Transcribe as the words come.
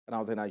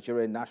Now, the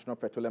Nigerian National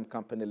Petroleum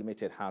Company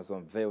Limited has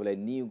unveiled a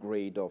new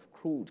grade of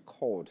crude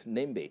called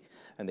NEMBE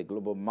in the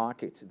global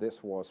market.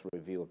 This was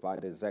revealed by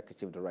the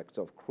Executive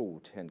Director of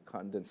Crude and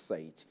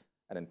Condensate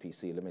at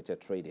NPC Limited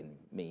Trading,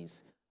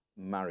 Ms.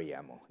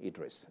 Mariam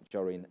Idris,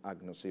 during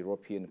Agnos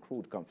European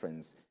Crude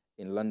Conference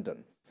in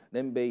London.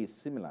 NEMBE is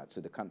similar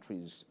to the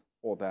country's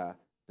other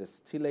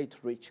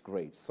distillate-rich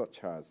grades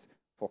such as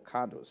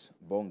Forcados,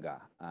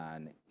 Bonga,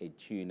 and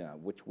Ejuna,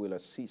 which will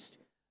assist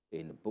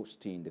in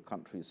boosting the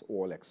country's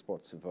oil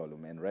exports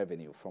volume and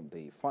revenue from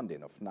the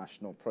funding of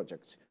national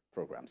project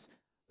programs.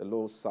 The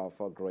low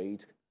sulfur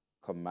grade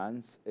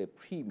commands a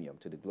premium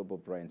to the global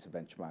Brent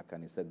benchmark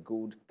and is a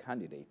good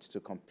candidate to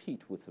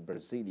compete with the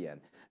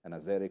Brazilian and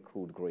Azeri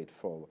crude grade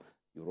for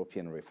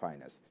European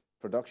refiners.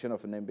 Production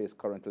of NEMBE is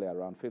currently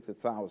around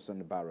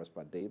 50,000 barrels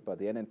per day, but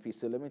the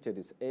NNPC Limited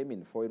is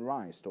aiming for a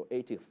rise to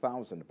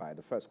 80,000 by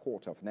the first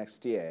quarter of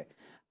next year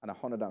and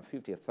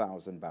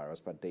 150,000 barrels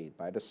per day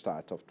by the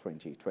start of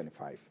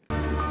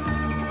 2025.